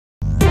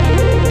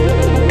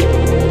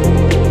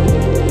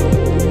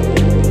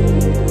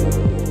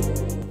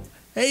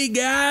Hey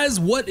guys,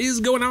 what is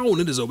going on?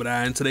 It is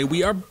Obediah, and today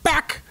we are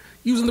back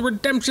using the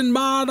redemption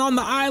mod on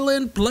the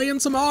island,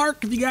 playing some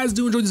Ark. If you guys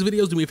do enjoy these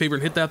videos, do me a favor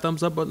and hit that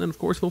thumbs up button, and of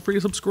course feel free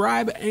to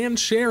subscribe and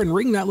share and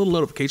ring that little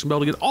notification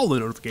bell to get all the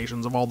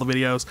notifications of all the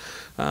videos.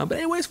 But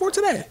anyways, for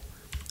today,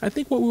 I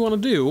think what we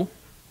want to do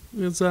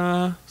is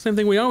same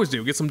thing we always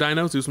do, get some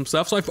dinos, do some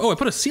stuff. So I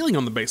put a ceiling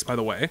on the base, by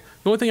the way.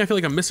 The only thing I feel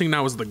like I'm missing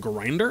now is the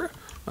grinder.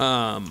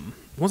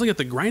 Once I get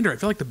the grinder, I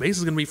feel like the base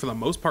is going to be for the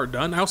most part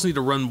done. I also need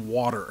to run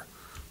water.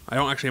 I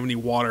don't actually have any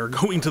water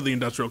going to the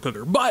industrial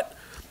cooker, but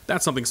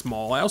that's something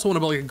small. I also want to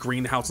build like a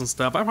greenhouse and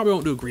stuff. I probably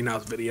won't do a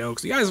greenhouse video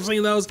because you guys have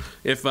seen those.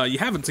 If you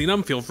haven't seen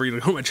them, feel free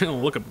to go to my channel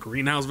and look up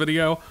greenhouse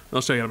video.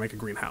 I'll show you how to make a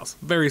greenhouse.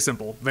 Very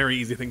simple, very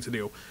easy thing to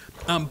do.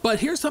 But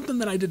here's something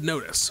that I did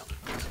notice.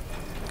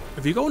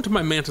 If you go into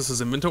my Mantis's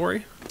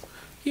inventory,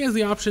 he has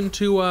the option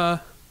to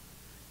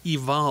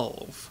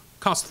evolve.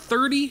 Costs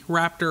 30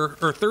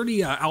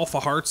 alpha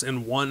hearts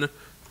and 1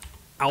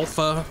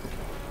 alpha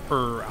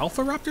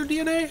raptor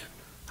DNA.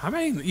 Have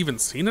I even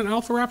seen an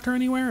alpha raptor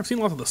anywhere? I've seen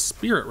lots of the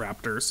spirit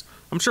raptors.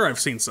 I'm sure I've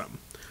seen some.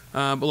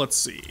 But let's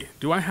see.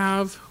 Would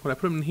I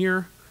put them in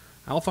here?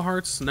 Alpha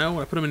hearts? No.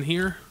 Would I put them in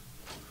here?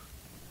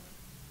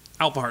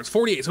 Alpha hearts,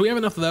 48. So we have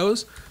enough of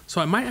those.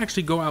 So I might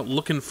actually go out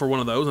looking for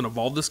one of those and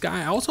evolve this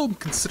guy. I also am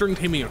considering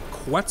taming a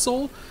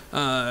Quetzal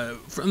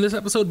from this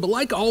episode, but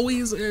like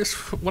always,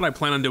 what I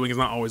plan on doing is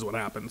not always what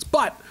happens.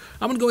 But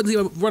I'm gonna go ahead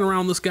and run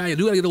around this guy. I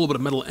do gotta get a little bit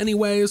of metal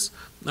anyways.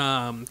 Get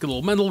a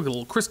little metal, get a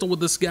little crystal with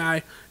this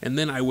guy, and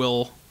then I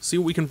will see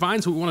what we can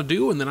find, see what we want to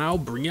do, and then I'll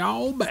bring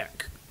y'all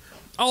back.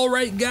 All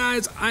right,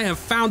 guys, I have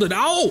found it.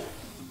 Oh,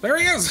 there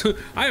he is.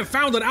 I have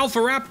found an alpha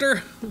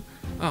raptor.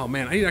 Oh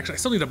man, I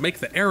still need to make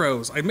the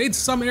arrows. I made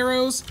some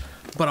arrows,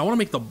 but I want to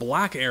make the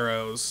black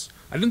arrows.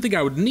 I didn't think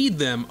I would need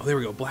them. Oh, there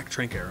we go, black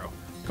trank arrow.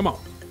 Come on.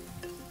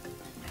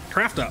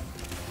 Craft up.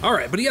 All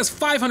right, but he has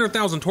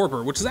 500,000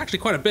 torpor, which is actually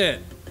quite a bit.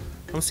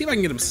 I'm gonna see if I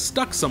can get him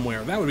stuck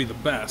somewhere. That would be the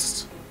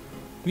best.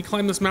 Can you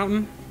climb this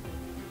mountain?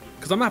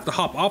 Because I'm gonna have to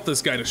hop off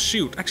this guy to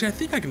shoot. Actually, I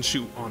think I can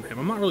shoot on him.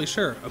 I'm not really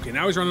sure. Okay,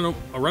 now he's running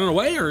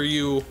away, or are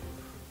you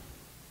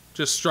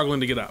just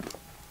struggling to get up?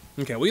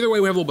 Okay, well either way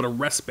we have a little bit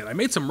of respite. I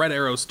made some red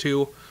arrows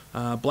too.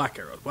 Black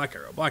arrows, black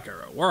arrow, black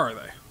arrow. Where are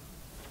they?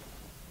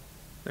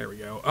 There we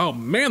go. Oh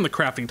man, the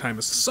crafting time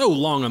is so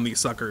long on these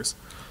suckers.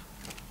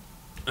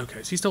 Okay,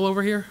 is he still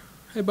over here?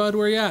 Hey bud,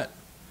 where you at?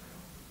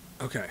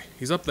 Okay,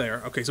 he's up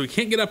there. Okay, so he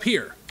can't get up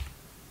here.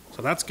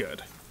 So that's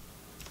good.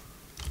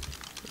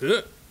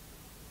 Let's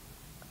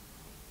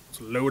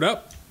load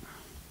up.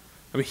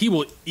 I mean, he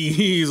will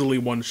easily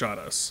one-shot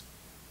us.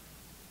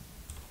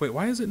 Wait,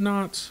 why is it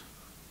not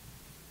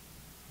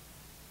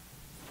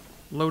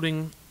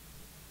loading?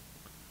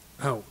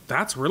 Oh,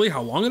 that's really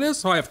how long it is?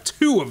 So I have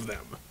 2 of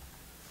them.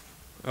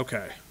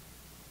 Okay.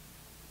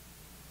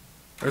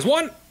 There's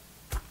one.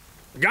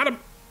 Got him.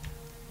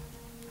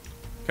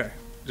 Okay,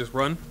 just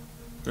run.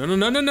 No, no,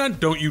 no, no, no.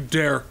 Don't you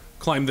dare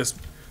climb this.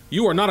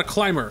 You are not a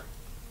climber.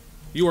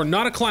 You are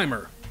not a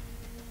climber.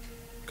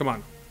 Come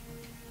on.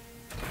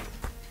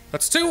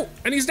 That's 2,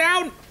 and he's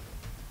down.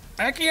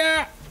 Heck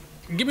yeah.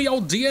 Give me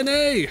old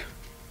DNA.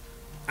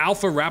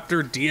 Alpha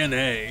Raptor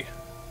DNA.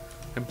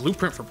 And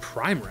blueprint for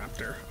Prime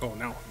Raptor. Oh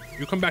no,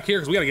 you come back here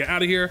because we gotta get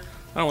out of here.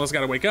 I don't want this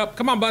guy to wake up.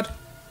 Come on, bud.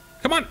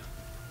 Come on.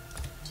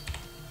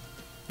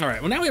 All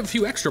right, well now we have a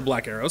few extra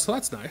black arrows, so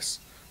that's nice.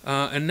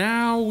 And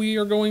now we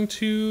are going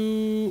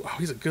to, oh,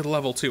 he's a good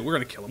level too. We're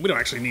gonna kill him. We don't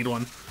actually need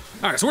one.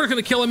 All right, so we're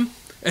gonna kill him.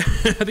 I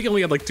think he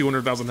only had like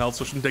 200,000 health,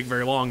 so it shouldn't take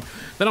very long.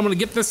 Then I'm gonna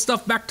get this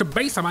stuff back to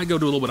base. I might go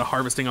do a little bit of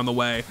harvesting on the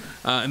way,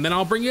 and then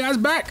I'll bring you guys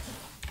back.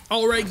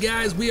 All right,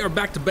 guys, we are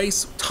back to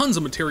base. Tons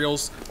of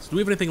materials. So do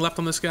we have anything left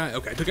on this guy?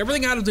 Okay, I took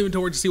everything out of the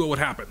inventory to see what would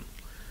happen.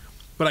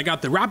 But I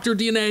got the Raptor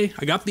DNA,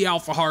 I got the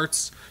Alpha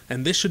Hearts,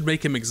 and this should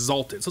make him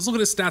exalted. So let's look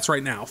at his stats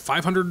right now.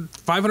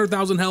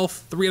 500,000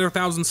 health,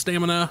 300,000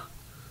 stamina,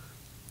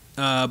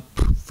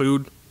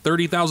 food,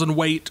 30,000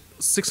 weight,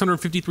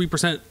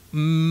 653%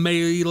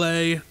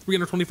 melee,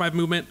 325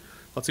 movement.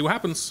 Let's see what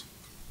happens.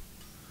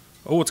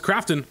 Oh, it's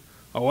crafting.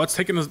 Oh, it's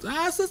taking us,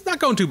 it's not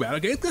going too bad.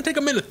 Okay, it's gonna take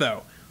a minute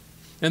though.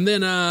 And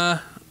then,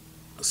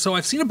 so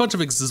I've seen a bunch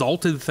of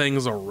exalted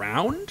things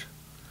around,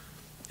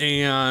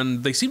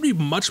 and they seem to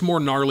be much more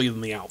gnarly than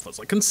the alphas,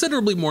 like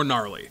considerably more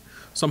gnarly.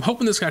 So I'm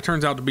hoping this guy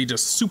turns out to be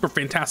just super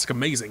fantastic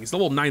amazing. He's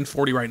level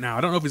 940 right now.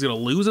 I don't know if he's gonna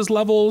lose his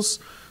levels.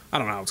 I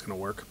don't know how it's gonna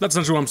work. That's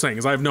essentially what I'm saying,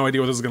 is I have no idea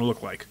what this is gonna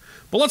look like.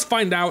 But let's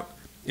find out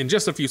in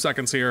just a few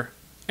seconds here.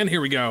 And here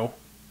we go.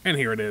 And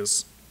here it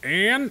is.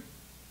 And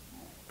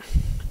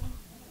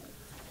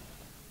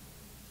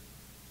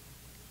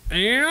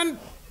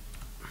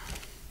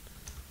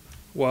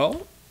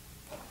well,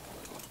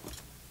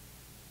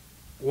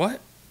 what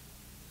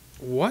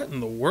in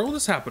the world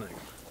is happening?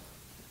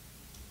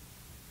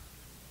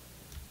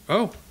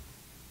 Oh,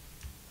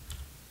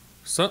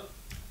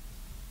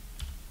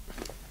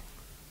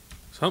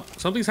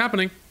 something's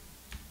happening.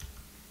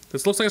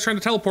 This looks like it's trying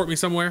to teleport me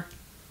somewhere.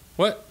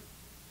 What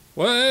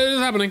is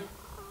happening?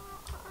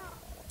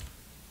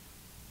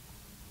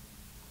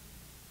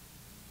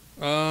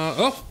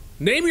 Oh,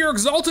 name your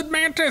exalted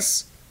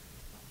mantis.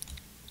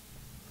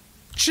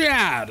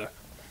 Chad.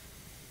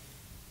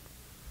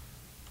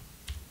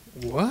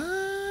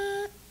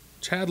 What?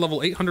 Chad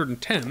level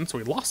 810, so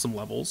he lost some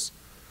levels.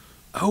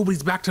 Oh, but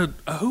he's back to...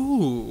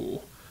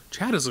 Oh.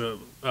 Chad is a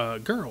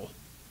girl.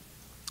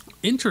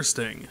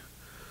 Interesting.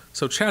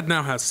 So Chad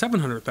now has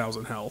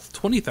 700,000 health,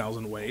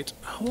 20,000 weight.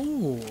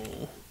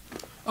 Oh.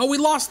 Oh, we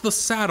lost the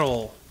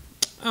saddle.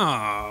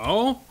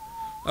 Oh.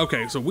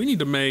 Okay, so we need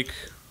to make...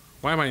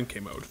 Why am I in K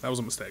mode? That was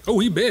a mistake. Oh,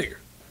 he big.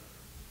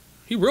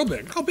 He real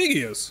big. Look how big he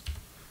is.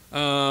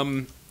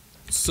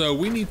 So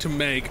we need to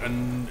make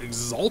an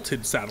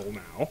exalted saddle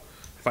now.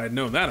 If I had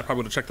known that, I probably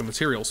would have checked the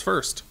materials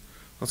first.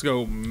 Let's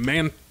go,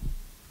 man.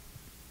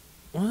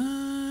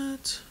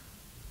 What?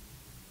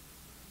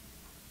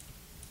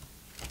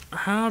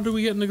 How do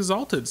we get an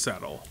exalted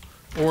saddle?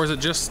 Or is it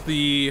just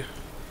a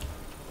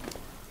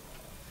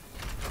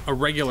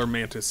regular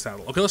mantis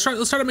saddle? Okay, let's try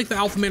to make the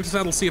alpha mantis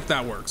saddle, see if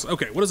that works.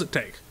 Okay, what does it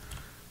take?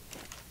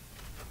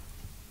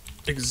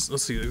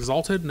 Let's see,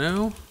 exalted,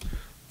 no.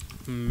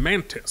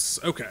 Mantis,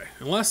 okay.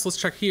 Unless, let's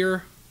check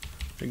here.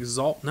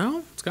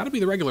 No, it's gotta be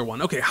the regular one.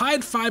 Okay,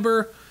 hide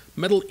fiber,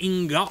 metal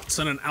ingots,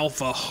 and an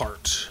alpha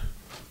heart.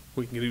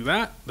 We can do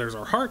that. There's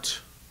our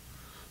heart.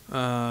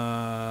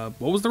 What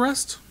was the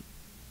rest?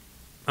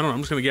 I don't know,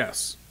 I'm just gonna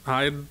guess.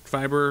 Hide,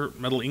 fiber,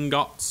 metal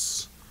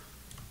ingots.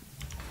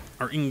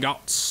 Our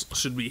ingots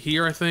should be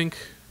here, I think.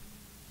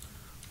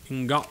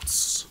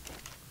 Ingots.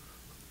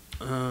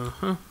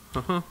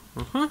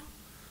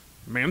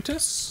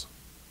 Mantis?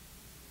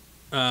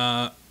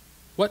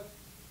 What?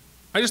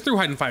 I just threw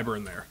hide and fiber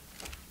in there.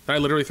 Did I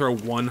literally throw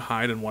one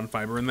hide and one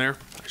fiber in there?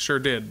 I sure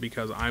did,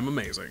 because I'm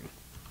amazing.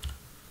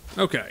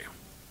 Okay.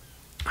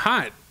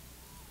 Hide.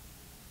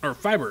 Or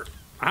fiber.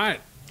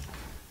 Hide.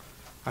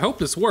 I hope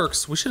this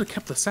works. We should have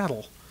kept the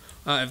saddle.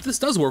 If this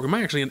does work, we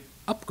might actually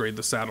upgrade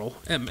the saddle.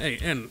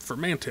 M-A-N for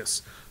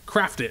Mantis.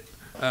 Craft it.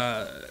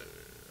 I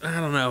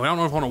don't know. I don't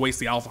know if I want to waste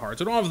the alpha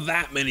hearts. I don't have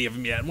that many of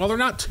them yet. Well, they're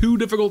not too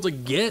difficult to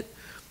get.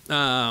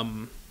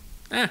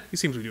 He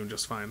seems to be doing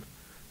just fine.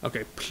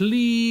 Okay,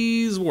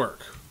 please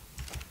work.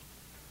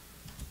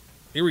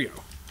 Here we go.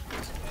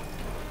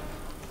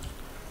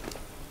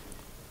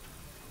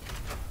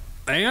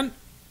 And,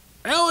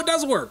 oh, it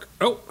does work.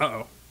 Oh,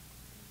 uh-oh.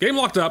 Game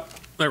locked up.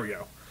 There we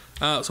go.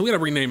 So we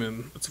gotta rename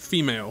him. It's a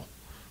female.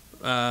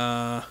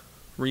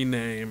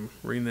 Rename.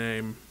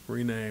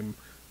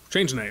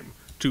 Change name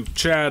to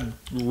Chad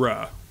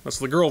Ra. That's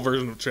the girl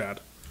version of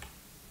Chad.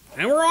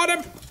 And we're on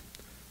him.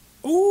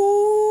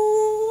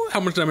 Ooh,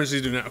 how much damage does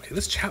he do now? Okay,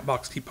 this chat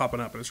box keep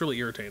popping up and it's really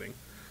irritating.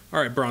 All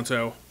right,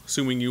 Bronto,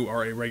 assuming you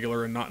are a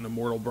regular and not an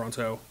immortal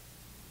Bronto.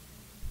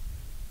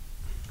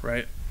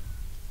 Right?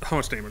 How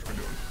much damage are we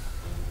doing?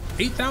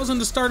 8,000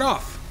 to start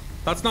off.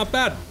 That's not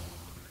bad.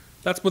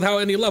 That's without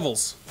any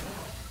levels.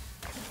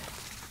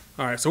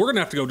 All right, so we're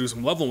gonna have to go do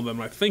some leveling with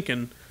them, I'm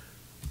thinking.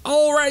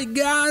 All right,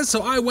 guys,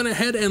 so I went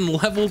ahead and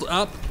leveled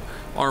up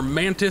our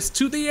Mantis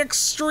to the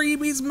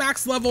extreme. He's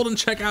max leveled, and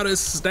check out his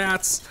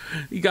stats.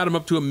 He got him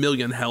up to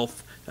 1,000,000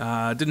 health.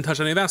 Didn't touch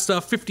any of that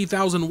stuff.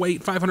 50,000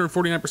 weight,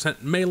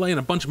 549% melee, and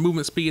a bunch of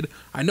movement speed.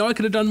 I know I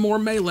could have done more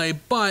melee,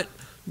 but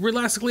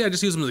realistically, I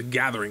just use him as a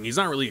gathering. He's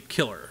not really a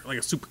killer, like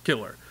a super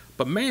killer.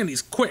 But man,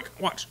 he's quick.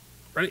 Watch.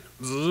 Ready?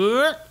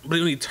 But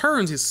when he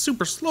turns, he's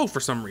super slow for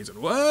some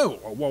reason. Whoa,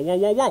 whoa, whoa,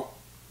 whoa, whoa.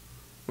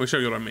 Let me show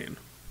you what I mean.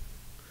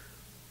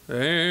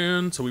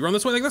 And so we run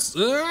this way like this,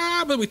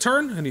 but we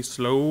turn and he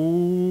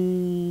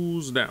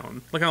slows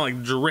down. Like kind of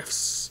like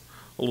drifts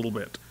a little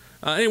bit.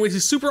 Anyways,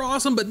 he's super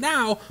awesome, but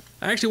now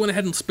I actually went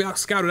ahead and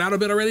scouted out a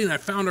bit already, and I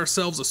found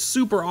ourselves a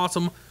super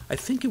awesome, I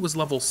think it was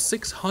level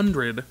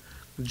 600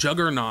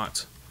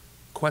 Juggernaut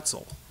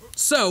Quetzal.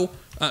 So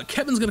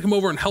Kevin's gonna come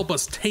over and help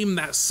us tame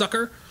that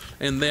sucker,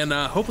 and then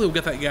hopefully we'll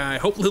get that guy.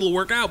 Hopefully it'll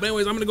work out. But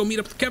anyways, I'm gonna go meet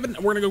up with Kevin,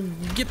 and we're gonna go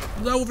get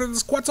over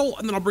this Quetzal,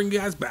 and then I'll bring you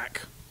guys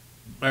back.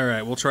 All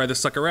right, we'll try this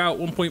sucker out.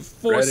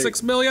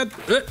 1.46 million.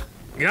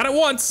 Got it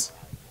once.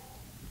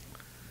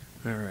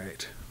 All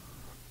right.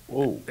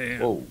 Whoa,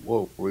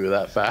 whoa. Were you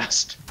that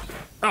fast?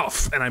 Oh,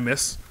 and I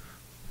miss.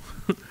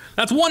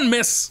 That's one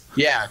miss.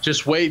 Yeah,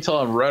 just wait till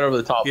I'm right over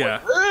the top. Yeah.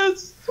 Like,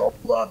 it's so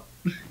blood.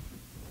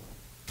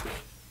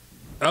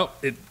 Oh,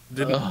 it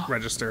didn't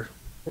register.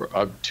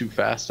 I'm too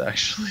fast,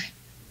 actually.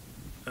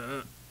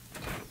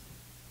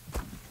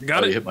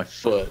 Got it. You hit my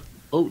foot.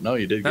 Oh, no,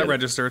 you did. That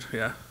registered,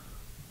 yeah.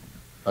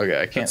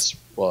 Okay, I can't.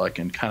 Well, I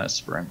can kind of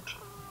sprint.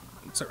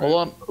 Right. Hold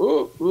on.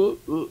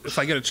 Ooh. If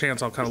I get a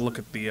chance, I'll kind of look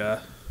at the.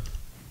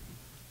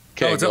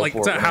 Okay, oh,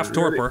 it's at half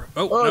torpor.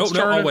 Oh,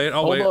 no, I'll wait.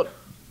 I'll wait.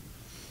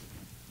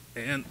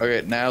 And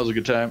okay, now's a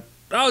good time.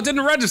 Oh, it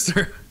didn't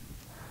register.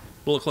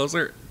 A little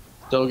closer.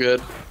 Still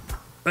good.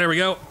 There we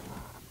go.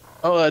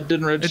 Oh, that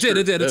didn't register.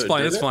 It did. It's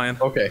flying. It's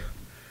flying. Okay.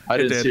 I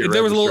didn't see it.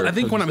 There was a little. I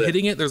think when I'm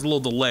hitting it, there's a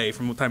little delay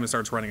from the time it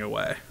starts running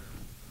away.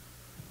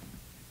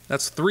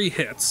 That's 3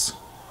 hits.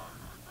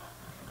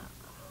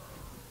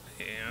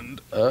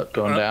 And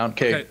going down.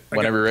 Okay.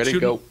 Whenever you're ready,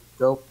 go.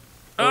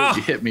 Oh,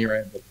 you hit me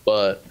right in the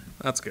butt.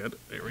 That's good.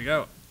 There we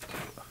go.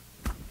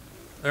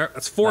 There.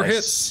 That's 4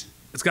 hits.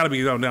 It's got to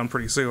be going down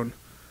pretty soon.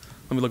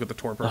 Let me look at the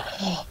torpor.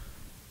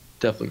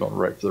 definitely going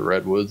right for the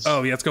redwoods.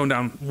 Oh, yeah, it's going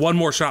down. One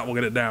more shot will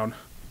get it down.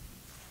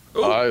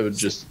 Ooh. I would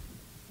just,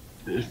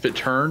 if it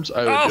turns,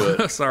 I would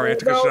do it. Sorry, I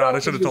took a shot. I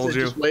should have told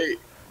you. Just wait.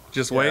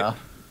 Just wait. Yeah.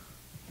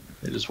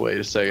 Just wait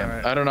a second.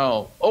 Right. I don't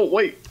know. Oh,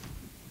 wait.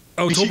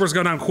 Oh, Tulper's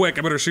going down quick.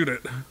 I better shoot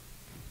it.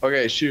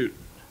 Okay, shoot.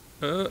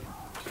 Got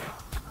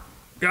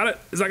it.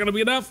 Is that going to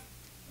be enough?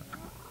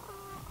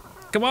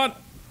 Come on.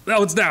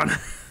 Oh, it's down.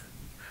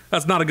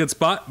 That's not a good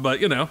spot, but,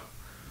 you know.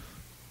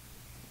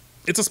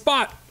 It's a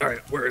spot. All right,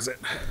 where is it?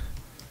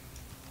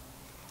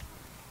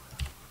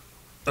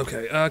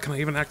 Okay, can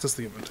I even access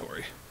the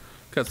inventory?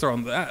 Okay, let's throw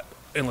on that.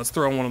 And let's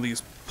throw on one of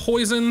these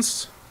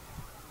poisons.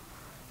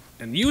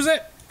 And use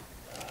it.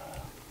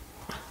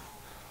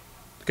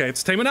 Okay,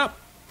 it's taming up.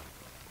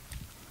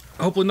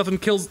 Hopefully nothing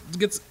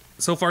gets...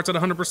 So far it's at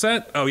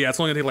 100%. Oh yeah, it's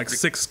only gonna take like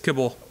 6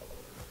 kibble.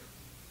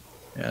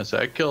 Yeah, so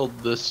I killed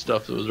this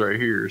stuff that was right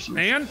here. So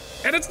and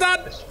it's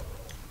done.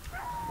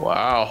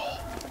 Wow.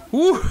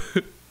 Woo.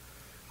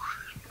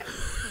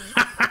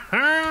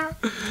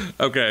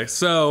 Okay,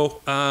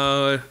 so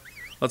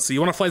let's see.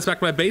 You want to fly this back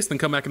to my base, then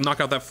come back and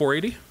knock out that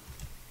 480?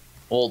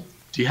 Well,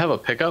 do you have a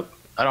pickup?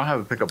 I don't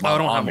have a pickup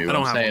on me. I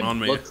don't have one on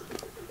me.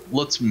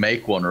 Let's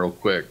make one real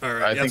quick. All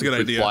right, I think that's a good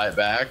if we idea. Fly it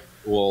back,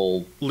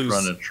 we'll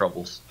run into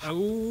troubles.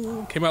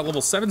 Oh, came out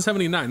level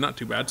 779, not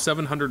too bad.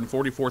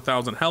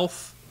 744,000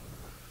 health.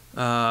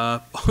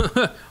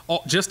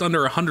 Just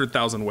under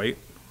 100,000 weight.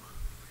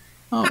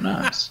 Oh,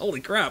 nice.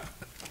 Holy crap.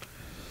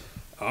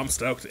 I'm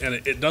stoked. And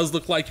it does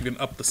look like you can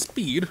up the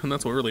speed, and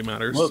that's what really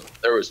matters. Look,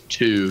 there was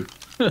 2.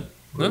 Huh?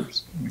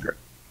 Let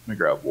me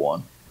grab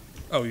 1.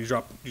 Oh, you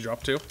dropped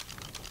 2?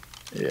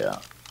 Yeah.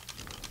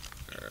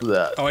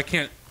 That. Oh, I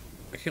can't.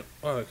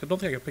 I don't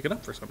think I can pick it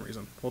up for some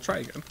reason. We'll try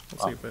again.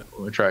 Let's see if it.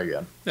 Let me try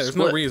again. Yeah, there's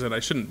no reason I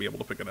shouldn't be able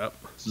to pick it up.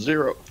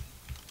 0.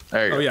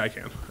 There you go. Oh yeah, I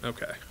can.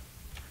 Okay.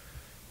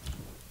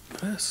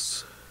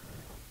 This.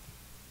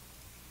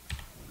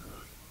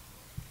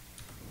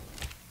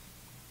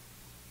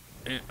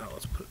 And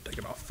let's take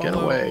it off. Follow.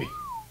 Get away.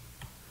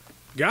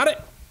 Got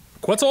it.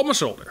 Quetzal on my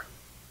shoulder.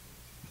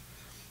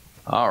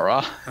 All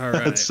right. All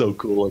right. That's so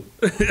cool.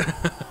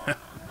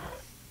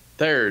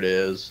 There it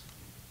is.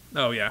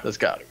 Oh yeah. That's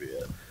got to be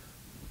it.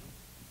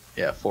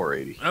 Yeah,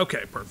 480.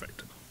 Okay,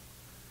 perfect.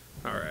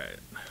 All right.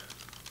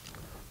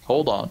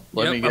 Hold on.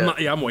 Let me get.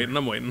 I'm waiting.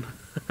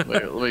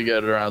 Wait, let me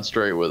get around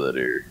straight with it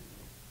here.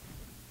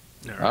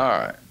 All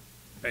right.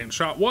 And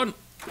shot 1.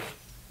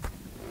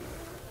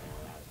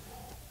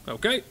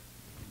 Okay.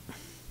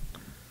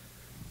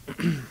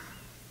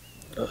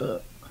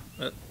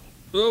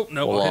 Oh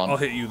no! I'll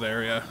hit you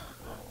there. Yeah.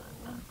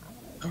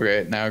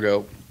 Okay, now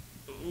go.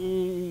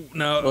 Ooh,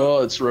 no.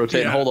 Oh, it's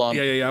rotating. Yeah, Hold on.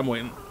 Yeah. I'm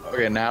waiting.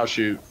 Okay, now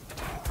shoot.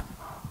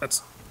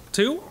 That's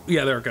 2?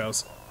 Yeah, there it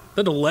goes.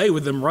 The delay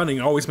with them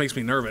running always makes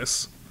me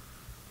nervous.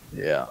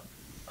 Yeah.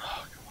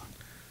 Oh, come on.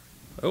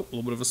 Oh, a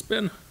little bit of a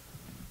spin.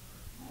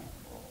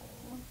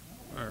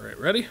 All right,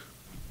 ready?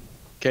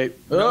 Okay.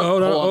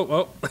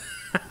 Oh.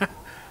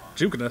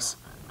 Juking us.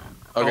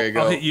 Okay,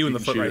 I'll hit you in the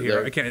foot right here.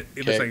 There. I can't.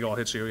 This angle, I'll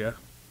hit you. Yeah.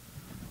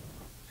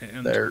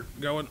 And there.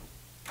 Going.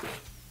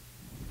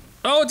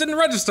 Oh, it didn't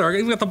register.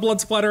 It's got the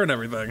blood splatter and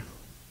everything.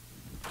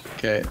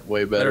 Okay,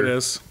 way better. There it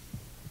is.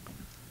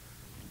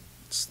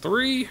 It's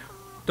 3.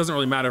 Doesn't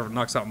really matter if it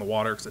knocks out in the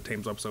water because it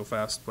tames up so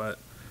fast, but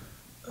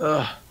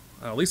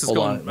at least it's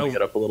going. Let me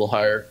get up a little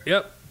higher.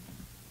 Yep.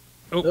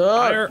 Oh,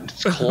 higher.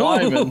 It's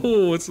climbing.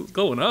 Oh, it's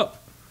going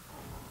up.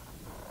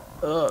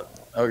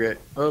 Okay.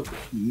 Up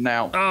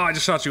now. Oh, I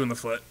just shot you in the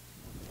foot.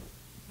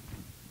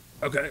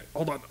 Okay,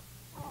 hold on.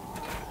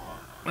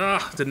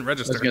 Didn't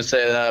register. I was gonna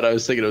say that. I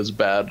was thinking it was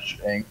bad.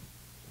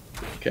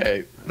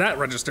 Okay. That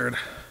registered.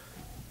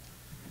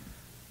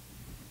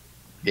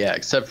 Yeah,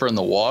 except for in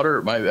the water,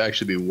 it might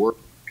actually be worse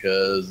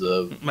because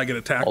of might get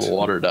attacked. All the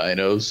water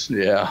dinos.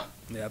 Yeah.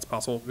 Yeah, it's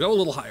possible. Go a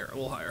little higher. A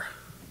little higher.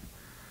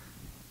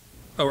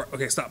 Oh,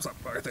 okay. Stop.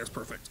 Right there's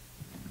perfect.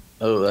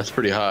 Oh, that's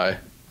pretty high.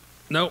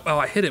 No. Oh,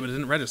 I hit it, but it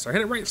didn't register. I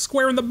hit it right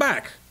square in the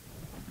back.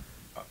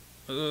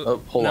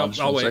 Hold on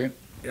just one second.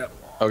 Yep.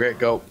 Okay,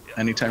 go.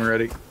 Anytime you're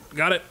ready.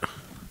 Got it.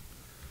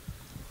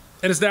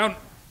 And it's down.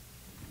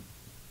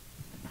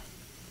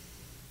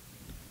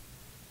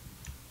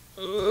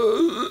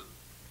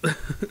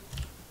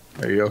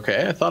 Are you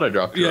okay? I thought I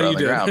dropped you on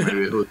the ground.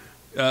 Maybe it was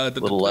a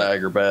little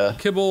lag or bad.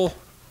 Kibble.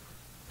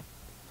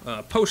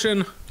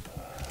 Potion.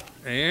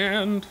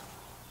 And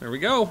there we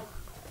go.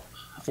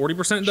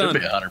 40%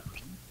 done.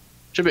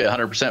 Should be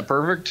 100%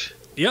 perfect.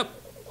 Yep.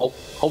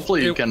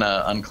 Hopefully you can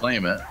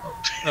unclaim it.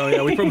 Oh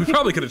yeah, we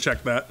probably could have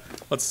checked that.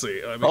 Let's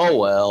see. Oh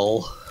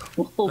well.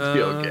 We'll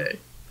be okay.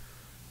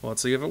 Well,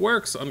 let's see if it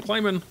works.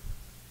 Unclaiming.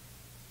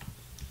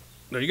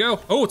 There you go.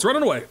 Oh, it's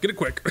running away. Get it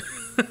quick.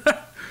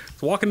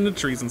 It's walking into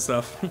trees and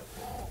stuff.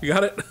 You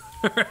got it?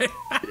 All right.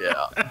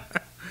 Yeah.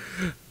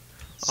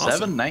 Awesome.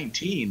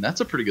 719.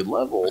 That's a pretty good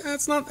level.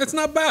 It's not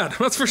bad.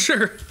 That's for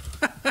sure.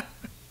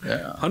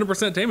 Yeah.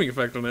 100% taming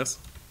effect on this.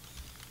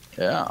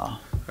 Yeah. All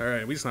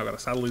right. We just now got to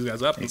saddle these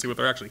guys up and see what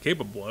they're actually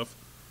capable of.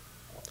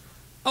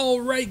 All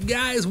right,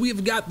 guys.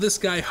 We've got this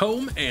guy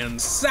home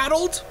and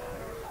saddled.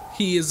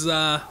 He is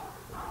real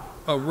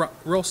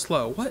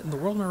slow. What in the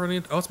world am I running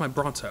into? Oh, it's my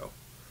Bronto.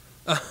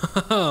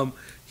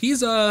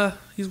 He's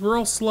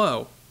real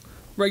slow.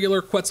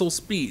 Regular Quetzal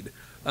speed.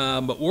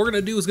 But what we're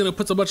gonna do is gonna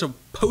put a bunch of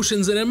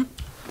potions in him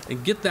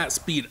and get that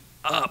speed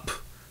up.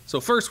 So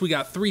first we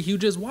got 3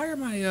 huges. Why are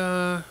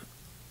my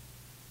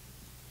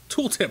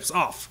tooltips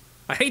off?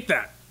 I hate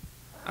that.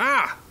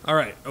 Ah!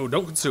 Alright. Oh,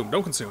 don't consume.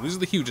 Don't consume. These are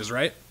the huges,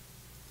 right?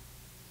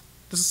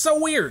 This is so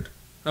weird.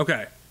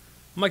 Okay.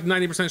 I'm like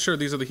 90% sure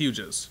these are the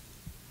huges.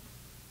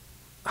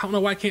 I don't know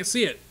why I can't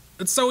see it.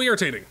 It's so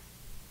irritating.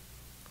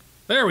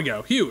 There we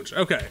go. Huge.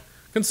 Okay.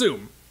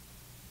 Consume.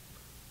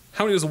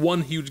 How many does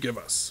 1 huge give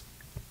us?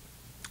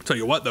 Tell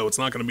you what, though, it's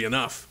not going to be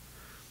enough.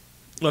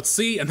 Let's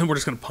see, and then we're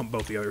just going to pump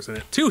both the others in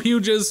it. 2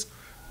 huges.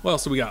 What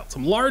else do we got?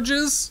 Some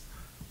larges.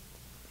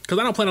 Because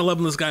I don't plan on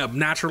leveling this guy up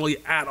naturally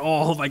at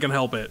all if I can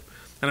help it.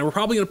 And we're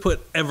probably going to put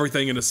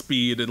everything into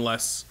speed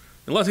unless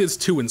he gets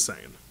too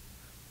insane.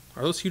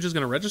 Are those huges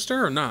going to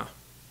register or nah?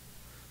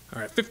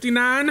 All right,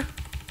 59.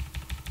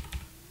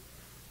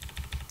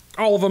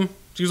 All of them.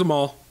 Use them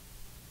all.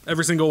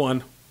 Every single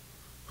one.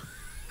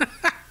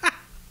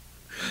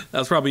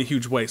 That's probably a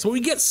huge waste. But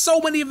we get so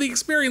many of the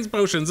experience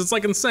potions. It's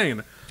like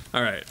insane.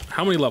 All right.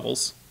 How many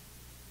levels?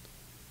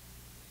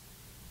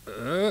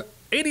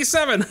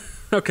 87.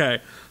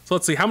 Okay. So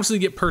let's see. How much do you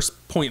get per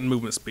point in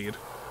movement speed?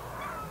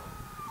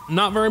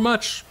 Not very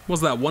much. What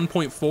was that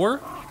 1.4?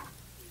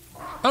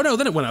 Oh, no.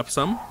 Then it went up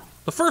some.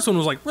 The first one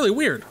was like really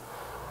weird.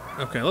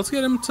 Okay. Let's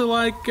get him to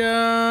like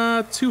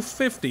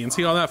 250 and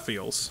see how that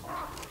feels.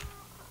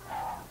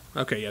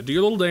 Okay. Yeah. Do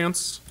your little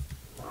dance.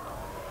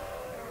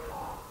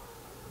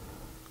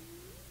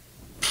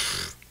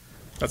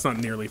 That's not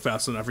nearly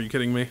fast enough. Are you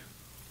kidding me?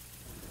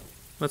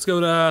 Let's go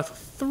to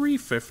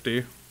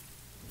 350.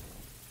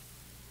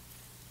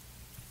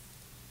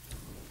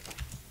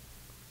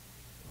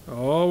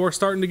 Oh, we're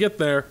starting to get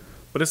there.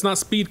 But it's not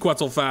speed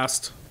Quetzal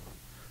fast.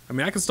 I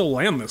mean, I can still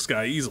land this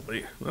guy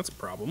easily. That's a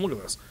problem. Look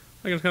at this.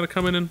 I can just kind of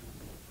come in and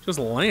just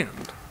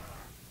land.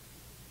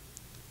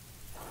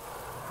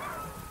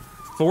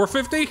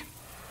 450?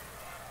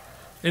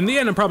 In the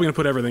end, I'm probably going to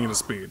put everything into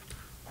speed.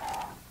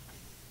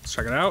 Let's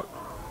check it out.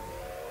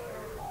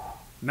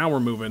 Now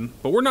we're moving,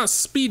 but we're not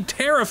speed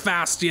Terra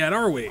fast yet,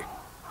 are we?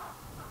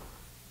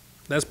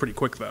 That's pretty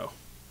quick, though.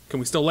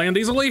 Can we still land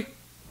easily?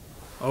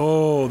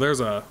 Oh, there's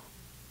a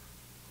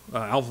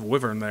alpha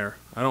wyvern there.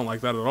 I don't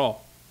like that at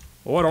all.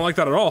 Oh, I don't like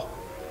that at all.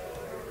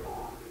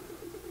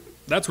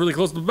 That's really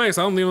close to the base.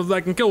 I don't even know if I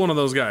can kill one of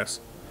those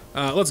guys.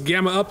 Let's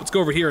gamma up. Let's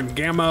go over here and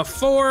gamma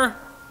 4.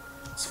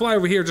 Let's fly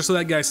over here just so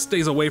that guy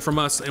stays away from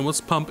us, and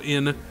let's pump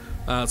in.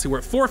 Let's see, we're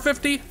at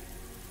 450.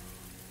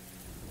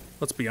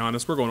 Let's be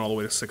honest, we're going all the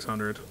way to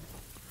 600.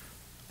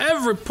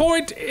 Every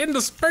point in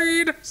the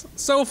speed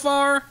so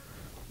far.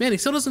 Man, he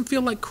still doesn't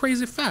feel like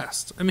crazy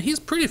fast. I mean, he's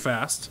pretty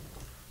fast,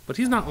 but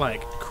he's not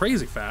like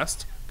crazy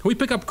fast. Can we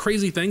pick up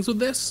crazy things with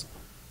this?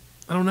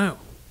 I don't know.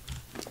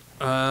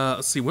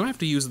 Let's see, we might have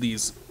to use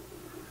these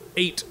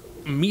 8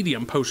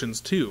 medium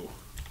potions too.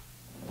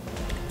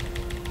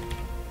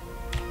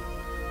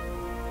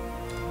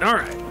 All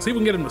right, see if we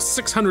can get him to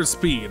 600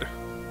 speed.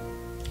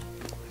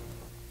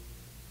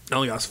 I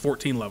only got us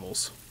 14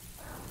 levels.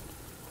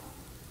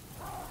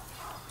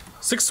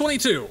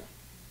 622.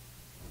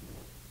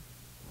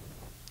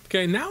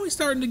 Okay, now he's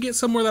starting to get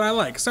somewhere that I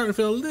like. Starting to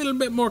feel a little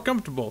bit more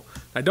comfortable.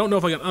 I don't know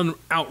if I can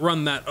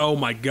outrun that. Oh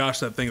my gosh,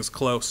 that thing is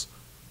close.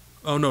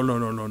 Oh no, no,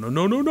 no, no, no,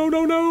 no, no, no,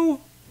 no,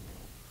 no.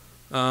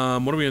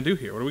 What are we gonna do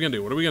here? What are we gonna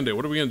do? What are we gonna do?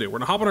 What are we gonna do? We're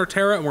gonna hop on our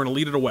Terra and we're gonna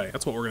lead it away.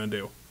 That's what we're gonna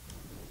do.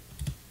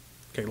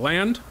 Okay,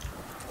 land.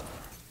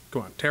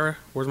 Come on, Terra.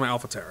 Where's my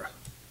Alpha Terra?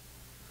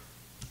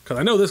 Because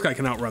I know this guy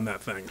can outrun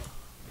that thing.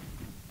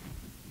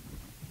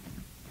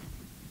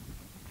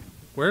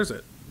 Where is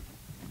it?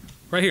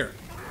 Right here.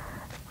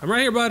 I'm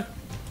right here, bud.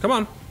 Come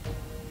on.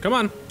 Come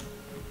on.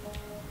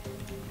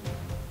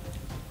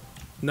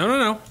 No, no,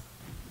 no.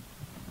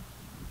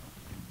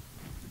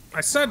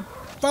 I said,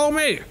 follow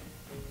me.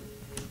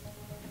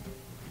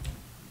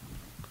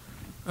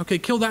 Okay,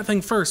 kill that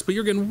thing first, but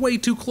you're getting way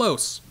too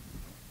close.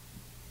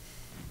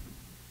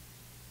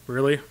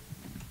 Really?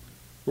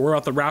 We're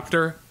out the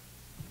raptor?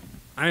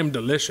 I am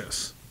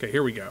delicious. Okay,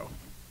 here we go.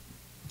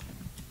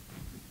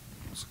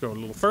 Let's go a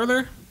little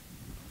further.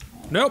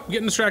 Nope,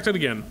 getting distracted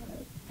again.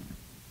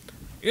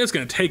 It's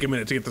gonna take a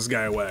minute to get this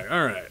guy away.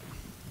 All right.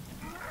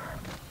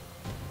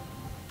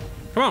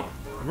 Come on,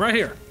 I'm right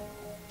here.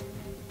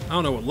 I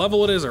don't know what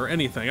level it is or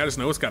anything. I just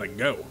know it's gotta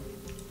go.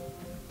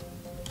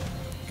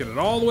 Get it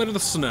all the way to the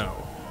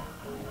snow.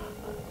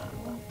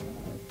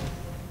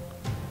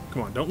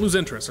 Come on, don't lose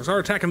interest or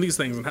start attacking these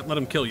things and let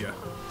them kill you.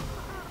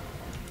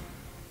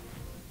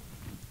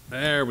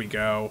 There we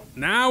go.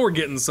 Now we're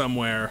getting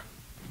somewhere.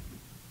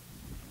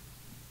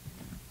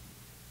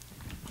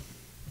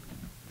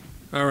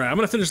 All right, I'm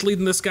gonna finish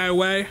leading this guy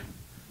away.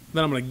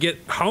 Then I'm gonna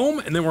get home,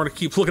 and then we're gonna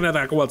keep looking at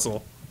that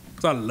Quetzal.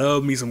 Because I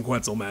love me some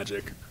Quetzal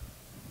magic.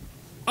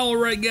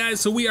 Alright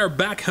guys, so we are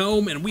back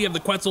home and we have the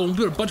Quetzal and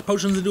we put a bunch of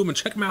potions into him and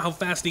check him out how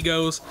fast he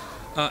goes.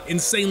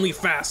 Insanely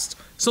fast.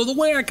 So the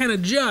way I kind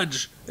of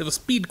judge if a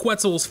speed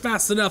Quetzal is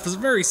fast enough is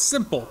very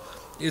simple.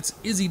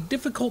 Is he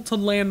difficult to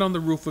land on the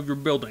roof of your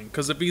building?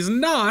 Because if he's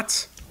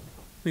not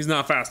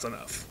fast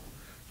enough.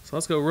 So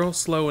let's go real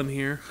slow in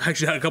here.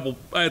 Actually,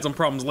 I had some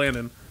problems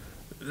landing.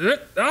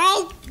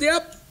 Oh,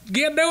 yep,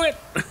 can't do it.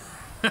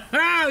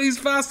 He's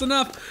fast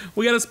enough.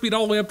 We got to speed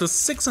all the way up to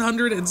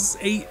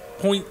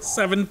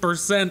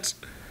 608.7%.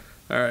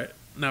 All right,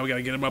 now we got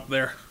to get him up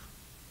there.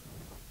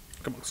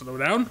 Come on, slow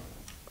down.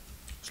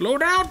 Slow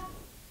down.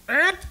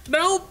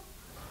 No.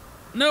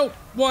 No,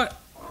 what?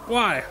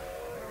 Why?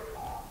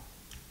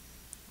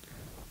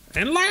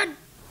 And land.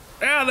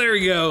 Ah, there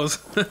he goes.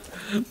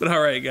 But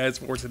all right, guys,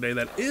 for today,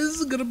 that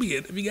is going to be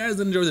it. If you guys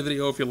enjoyed the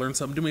video, if you learned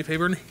something, do me a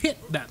favor and hit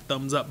that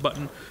thumbs up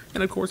button.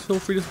 And, of course, feel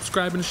free to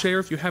subscribe and share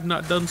if you have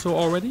not done so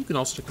already. You can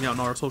also check me out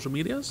on all our social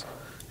medias.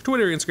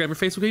 Twitter, Instagram, your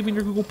Facebook, even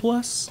your Google+.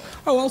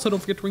 Oh, also, don't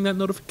forget to ring that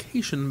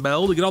notification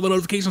bell to get all the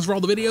notifications for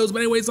all the videos.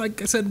 But anyways,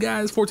 like I said,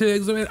 guys, for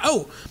today's video,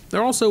 oh,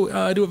 they're also,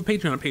 I do have a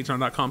Patreon at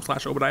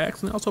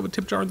patreon.com/ObediahX. And they also have a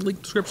tip jar in the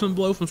link description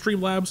below from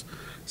Streamlabs,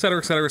 etc.,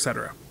 etc.,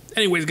 etc.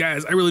 Anyways,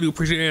 guys, I really do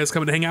appreciate you guys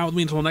coming to hang out with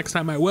me. Until next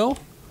time, I will.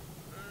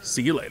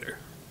 See you later.